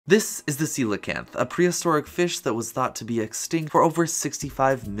This is the coelacanth, a prehistoric fish that was thought to be extinct for over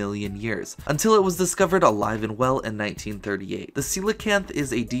 65 million years, until it was discovered alive and well in 1938. The coelacanth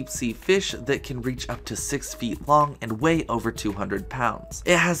is a deep-sea fish that can reach up to 6 feet long and weigh over 200 pounds.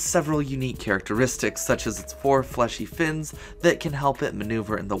 It has several unique characteristics, such as its 4 fleshy fins that can help it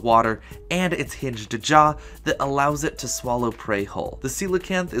maneuver in the water, and its hinged jaw that allows it to swallow prey whole. The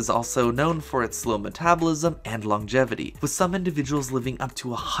coelacanth is also known for its slow metabolism and longevity, with some individuals living up to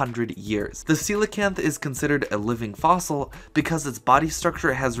 100 years. The coelacanth is considered a living fossil because its body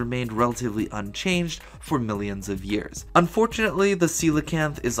structure has remained relatively unchanged for millions of years. Unfortunately, the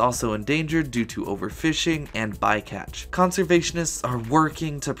coelacanth is also endangered due to overfishing and bycatch. Conservationists are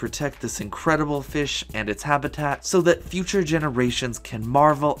working to protect this incredible fish and its habitat so that future generations can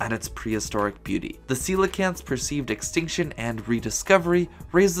marvel at its prehistoric beauty. The coelacanth's perceived extinction and rediscovery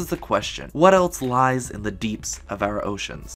raises the question, what else lies in the deeps of our oceans?